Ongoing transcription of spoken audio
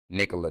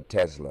Nikola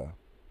Tesla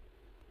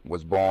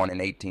was born in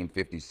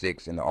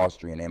 1856 in the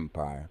Austrian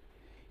Empire.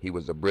 He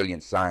was a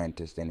brilliant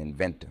scientist and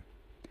inventor.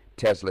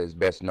 Tesla is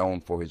best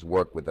known for his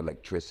work with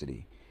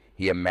electricity.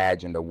 He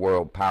imagined a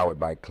world powered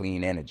by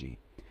clean energy.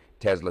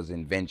 Tesla's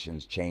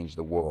inventions changed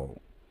the world.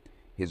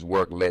 His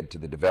work led to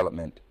the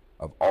development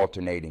of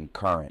alternating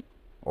current,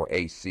 or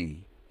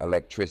AC,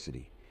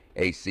 electricity.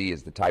 AC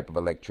is the type of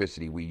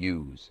electricity we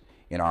use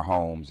in our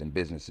homes and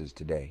businesses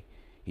today.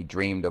 He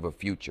dreamed of a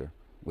future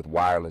with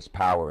wireless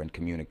power and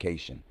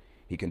communication.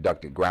 He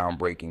conducted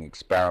groundbreaking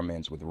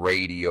experiments with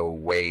radio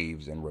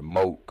waves and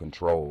remote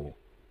control.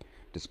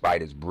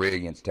 Despite his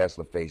brilliance,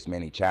 Tesla faced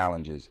many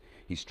challenges.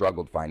 He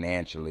struggled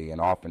financially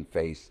and often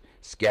faced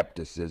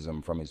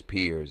skepticism from his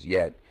peers,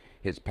 yet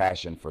his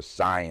passion for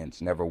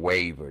science never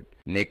wavered.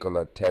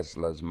 Nikola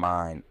Tesla's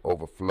mind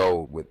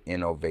overflowed with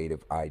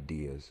innovative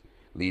ideas,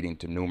 leading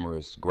to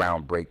numerous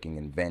groundbreaking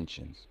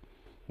inventions.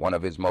 One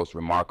of his most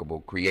remarkable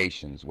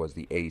creations was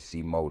the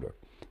AC motor.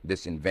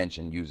 This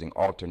invention, using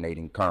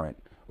alternating current,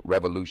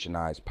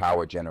 revolutionized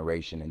power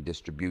generation and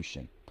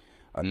distribution.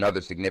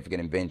 Another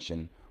significant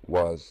invention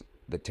was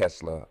the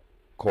Tesla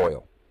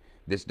Coil.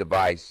 This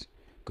device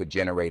could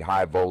generate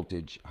high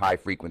voltage, high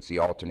frequency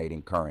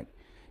alternating current,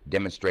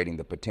 demonstrating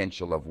the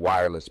potential of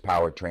wireless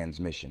power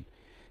transmission.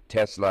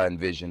 Tesla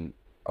envisioned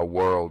a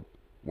world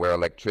where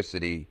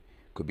electricity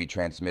could be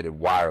transmitted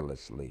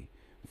wirelessly,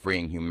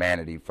 freeing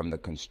humanity from the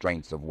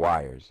constraints of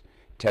wires.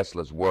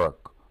 Tesla's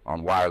work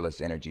on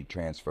wireless energy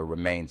transfer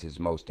remains his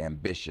most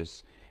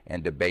ambitious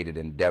and debated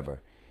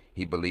endeavor.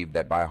 He believed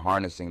that by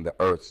harnessing the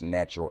Earth's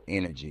natural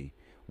energy,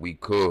 we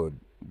could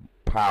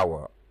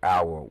power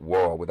our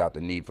world without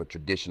the need for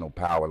traditional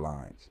power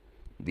lines.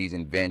 These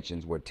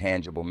inventions were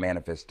tangible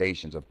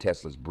manifestations of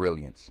Tesla's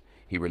brilliance.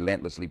 He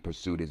relentlessly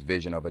pursued his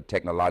vision of a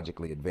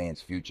technologically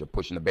advanced future,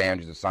 pushing the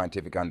boundaries of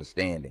scientific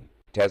understanding.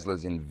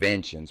 Tesla's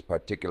inventions,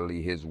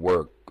 particularly his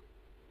work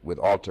with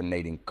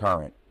alternating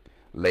current,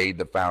 laid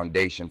the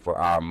foundation for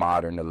our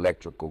modern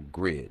electrical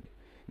grid.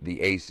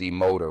 The AC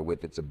motor,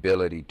 with its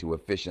ability to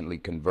efficiently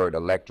convert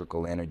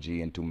electrical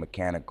energy into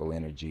mechanical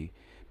energy,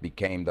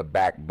 became the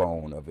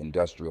backbone of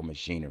industrial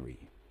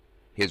machinery.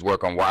 His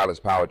work on wireless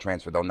power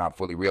transfer, though not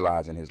fully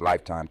realized in his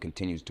lifetime,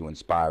 continues to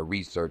inspire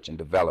research and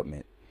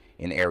development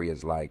in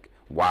areas like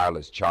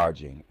wireless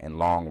charging and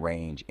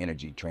long-range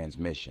energy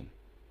transmission.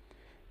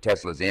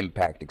 Tesla's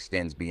impact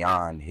extends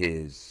beyond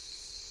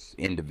his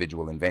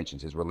individual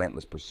inventions. His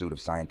relentless pursuit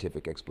of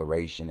scientific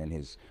exploration and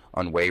his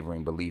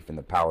unwavering belief in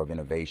the power of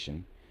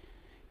innovation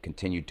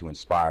continued to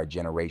inspire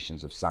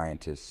generations of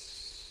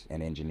scientists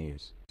and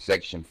engineers.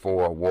 Section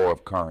 4, War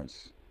of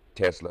Currents,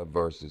 Tesla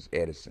versus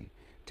Edison.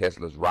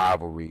 Tesla's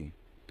rivalry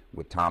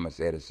with Thomas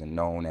Edison,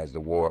 known as the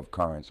War of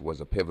Currents, was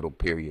a pivotal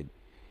period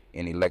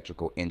in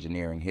electrical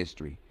engineering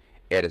history.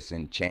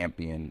 Edison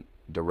championed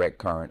direct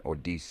current, or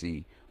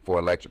DC, for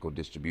electrical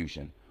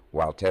distribution,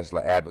 while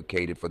Tesla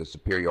advocated for the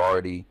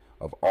superiority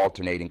of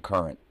alternating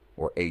current,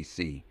 or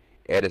AC.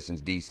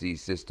 Edison's DC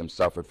system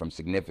suffered from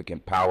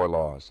significant power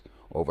loss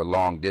over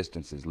long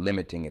distances,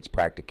 limiting its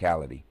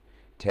practicality.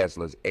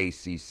 Tesla's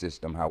AC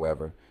system,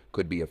 however,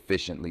 could be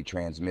efficiently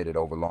transmitted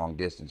over long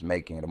distance,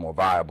 making it a more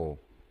viable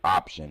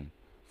option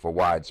for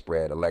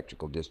widespread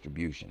electrical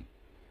distribution.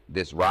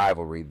 This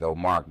rivalry, though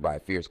marked by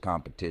fierce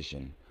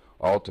competition,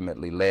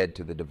 ultimately led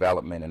to the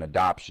development and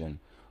adoption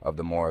of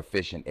the more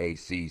efficient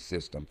AC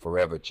system,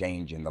 forever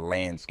changing the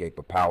landscape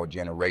of power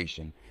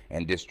generation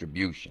and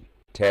distribution.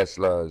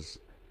 Tesla's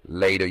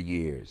later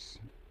years,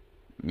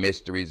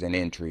 mysteries and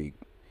intrigue.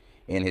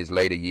 In his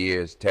later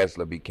years,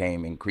 Tesla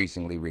became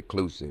increasingly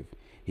reclusive.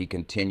 He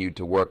continued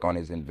to work on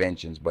his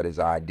inventions, but his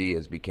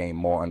ideas became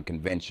more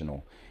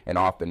unconventional and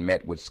often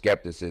met with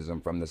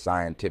skepticism from the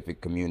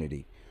scientific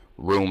community.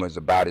 Rumors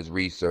about his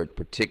research,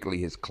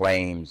 particularly his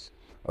claims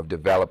of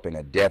developing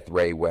a death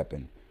ray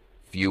weapon,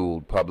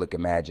 fueled public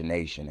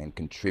imagination and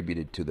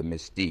contributed to the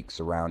mystique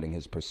surrounding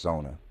his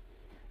persona.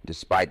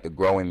 Despite the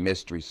growing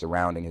mystery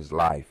surrounding his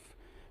life,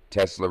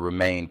 Tesla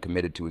remained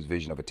committed to his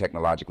vision of a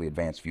technologically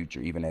advanced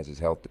future, even as his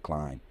health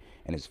declined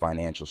and his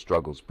financial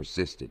struggles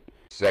persisted.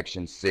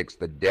 Section 6,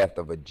 The Death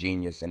of a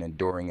Genius and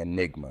Enduring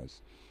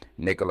Enigmas.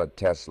 Nikola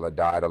Tesla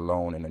died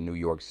alone in a New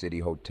York City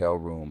hotel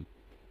room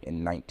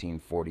in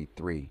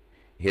 1943.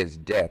 His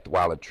death,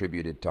 while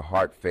attributed to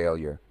heart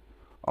failure,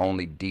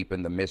 only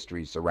deepened the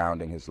mystery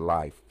surrounding his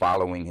life.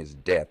 Following his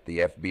death, the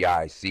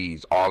FBI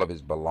seized all of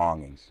his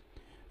belongings,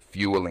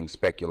 fueling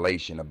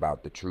speculation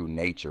about the true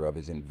nature of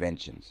his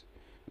inventions,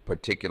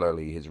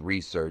 particularly his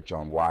research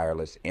on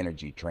wireless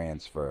energy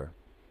transfer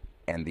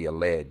and the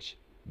alleged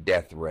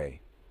death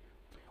ray.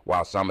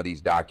 While some of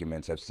these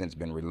documents have since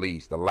been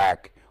released, the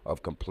lack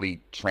of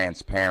complete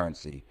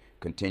transparency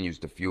continues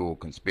to fuel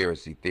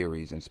conspiracy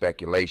theories and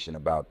speculation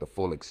about the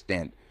full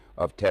extent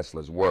of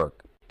Tesla's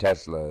work.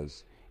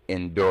 Tesla's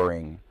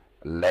enduring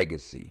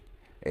legacy,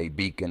 a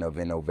beacon of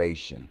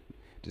innovation.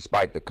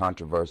 Despite the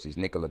controversies,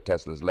 Nikola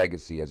Tesla's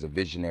legacy as a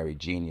visionary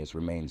genius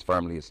remains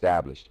firmly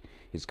established.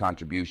 His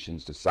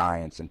contributions to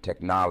science and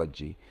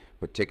technology,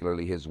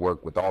 particularly his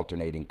work with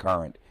alternating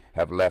current,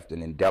 have left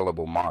an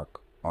indelible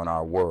mark on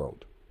our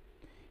world.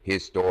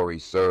 His story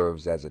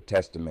serves as a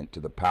testament to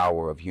the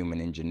power of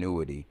human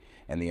ingenuity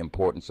and the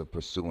importance of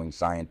pursuing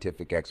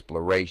scientific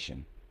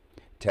exploration.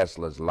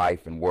 Tesla's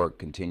life and work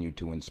continue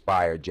to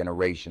inspire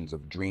generations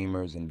of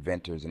dreamers,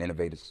 inventors, and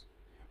innovators,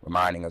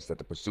 reminding us that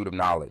the pursuit of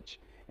knowledge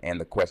and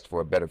the quest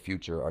for a better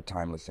future are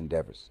timeless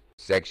endeavors.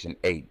 Section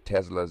 8.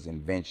 Tesla's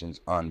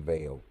Inventions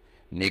Unveiled.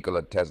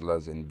 Nikola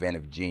Tesla's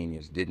inventive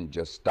genius didn't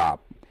just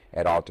stop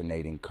at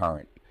alternating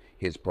current.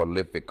 His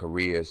prolific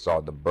career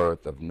saw the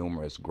birth of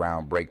numerous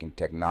groundbreaking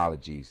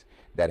technologies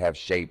that have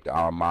shaped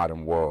our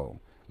modern world.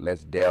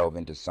 Let's delve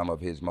into some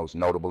of his most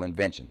notable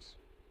inventions.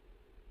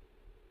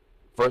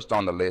 First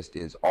on the list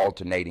is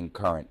alternating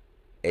current,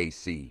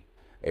 AC,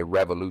 a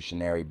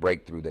revolutionary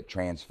breakthrough that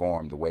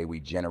transformed the way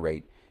we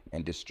generate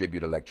and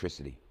distribute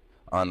electricity.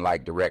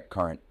 Unlike direct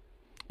current,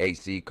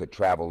 AC could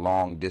travel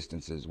long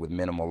distances with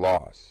minimal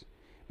loss,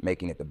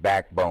 making it the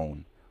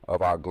backbone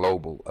of our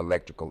global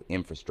electrical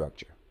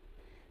infrastructure.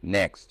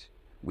 Next,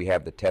 we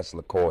have the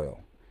Tesla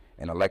Coil,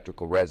 an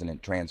electrical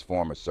resonant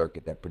transformer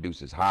circuit that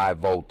produces high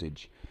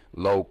voltage,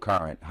 low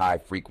current, high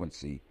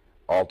frequency,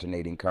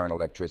 alternating current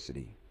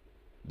electricity.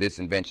 This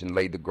invention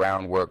laid the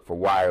groundwork for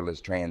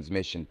wireless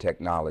transmission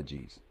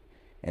technologies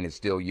and is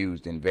still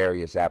used in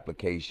various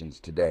applications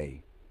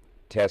today.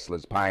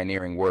 Tesla's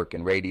pioneering work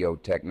in radio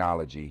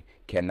technology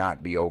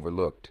cannot be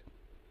overlooked.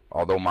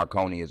 Although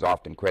Marconi is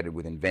often credited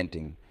with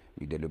inventing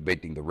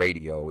the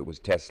radio, it was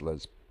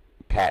Tesla's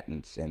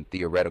patents and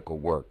theoretical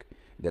work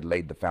that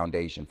laid the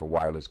foundation for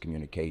wireless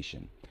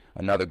communication.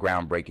 Another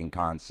groundbreaking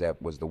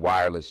concept was the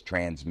wireless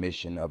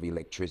transmission of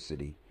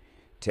electricity.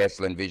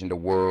 Tesla envisioned a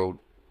world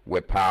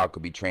where power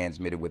could be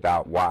transmitted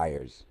without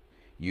wires,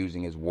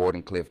 using his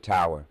Wardenclyffe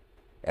Tower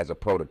as a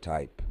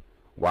prototype.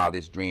 While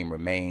this dream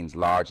remains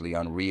largely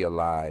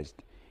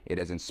unrealized, it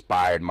has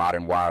inspired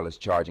modern wireless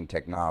charging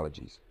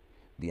technologies.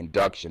 The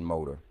induction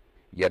motor,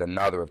 yet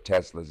another of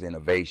Tesla's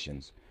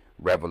innovations,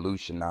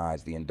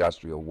 revolutionized the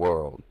industrial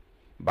world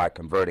by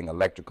converting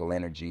electrical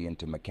energy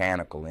into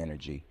mechanical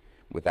energy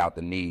without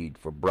the need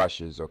for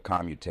brushes or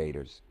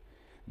commutators.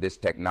 This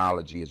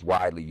technology is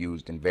widely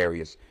used in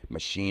various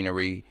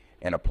machinery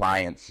and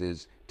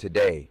appliances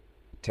today.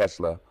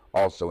 Tesla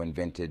also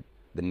invented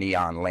the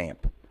neon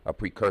lamp, a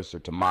precursor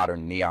to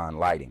modern neon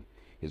lighting.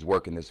 His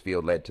work in this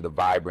field led to the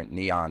vibrant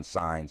neon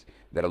signs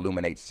that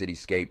illuminate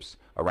cityscapes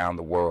around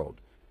the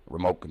world.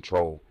 Remote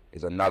control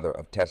is another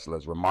of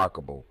Tesla's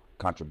remarkable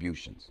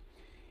contributions.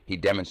 He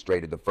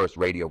demonstrated the first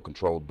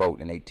radio-controlled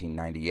boat in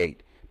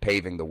 1898,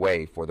 paving the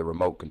way for the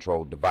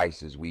remote-controlled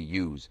devices we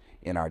use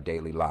in our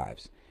daily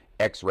lives.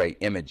 X-ray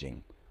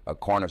imaging, a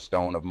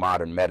cornerstone of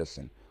modern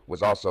medicine,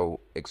 was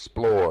also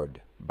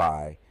explored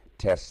by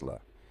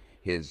Tesla.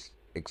 His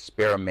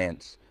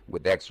experiments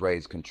with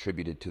X-rays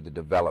contributed to the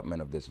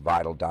development of this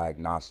vital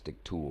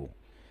diagnostic tool.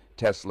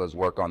 Tesla's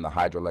work on the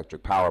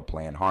hydroelectric power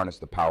plant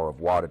harnessed the power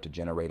of water to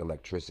generate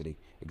electricity,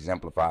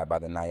 exemplified by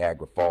the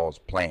Niagara Falls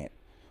plant,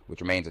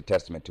 which remains a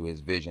testament to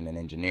his vision and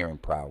engineering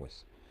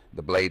prowess.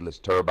 The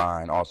bladeless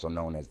turbine, also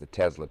known as the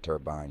Tesla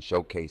turbine,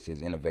 showcased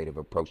his innovative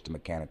approach to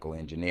mechanical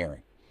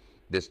engineering.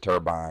 This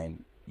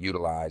turbine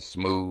utilized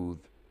smooth,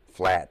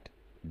 flat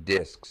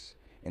discs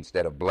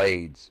instead of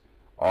blades,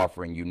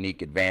 offering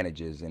unique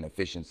advantages in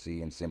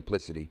efficiency and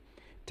simplicity.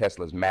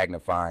 Tesla's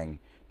magnifying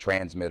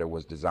transmitter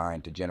was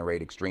designed to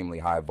generate extremely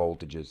high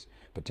voltages,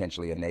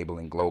 potentially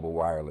enabling global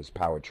wireless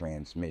power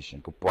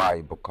transmission.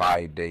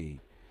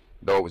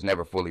 Though it was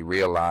never fully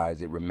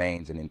realized, it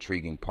remains an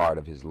intriguing part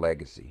of his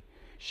legacy.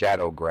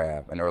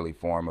 Shadowgraph, an early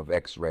form of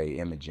X-ray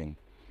imaging,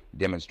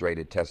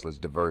 demonstrated Tesla's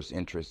diverse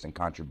interests and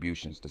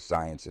contributions to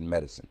science and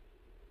medicine.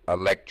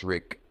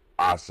 Electric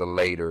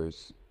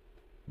oscillators,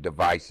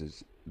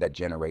 devices that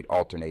generate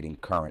alternating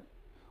current,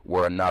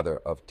 were another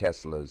of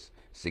Tesla's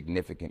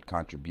significant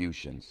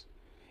contributions,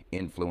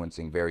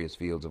 influencing various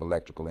fields of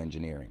electrical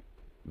engineering.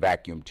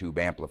 Vacuum tube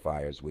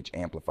amplifiers, which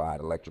amplified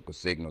electrical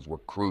signals, were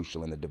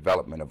crucial in the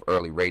development of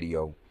early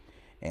radio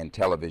and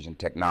television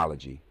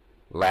technology.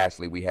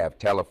 Lastly, we have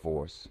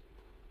Teleforce,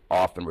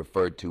 often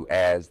referred to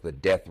as the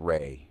death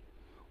ray.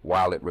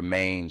 While it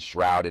remains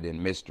shrouded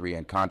in mystery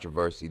and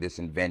controversy, this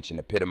invention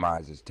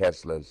epitomizes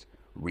Tesla's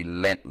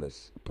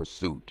relentless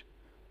pursuit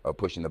of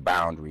pushing the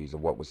boundaries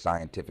of what was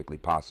scientifically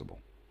possible.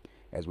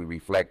 As we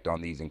reflect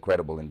on these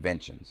incredible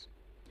inventions,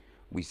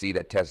 we see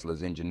that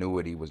Tesla's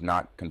ingenuity was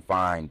not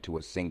confined to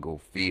a single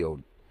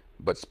field,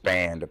 but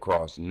spanned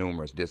across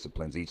numerous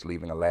disciplines, each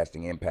leaving a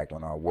lasting impact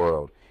on our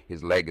world.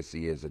 His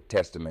legacy is a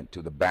testament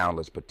to the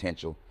boundless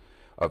potential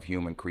of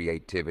human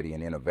creativity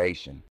and innovation.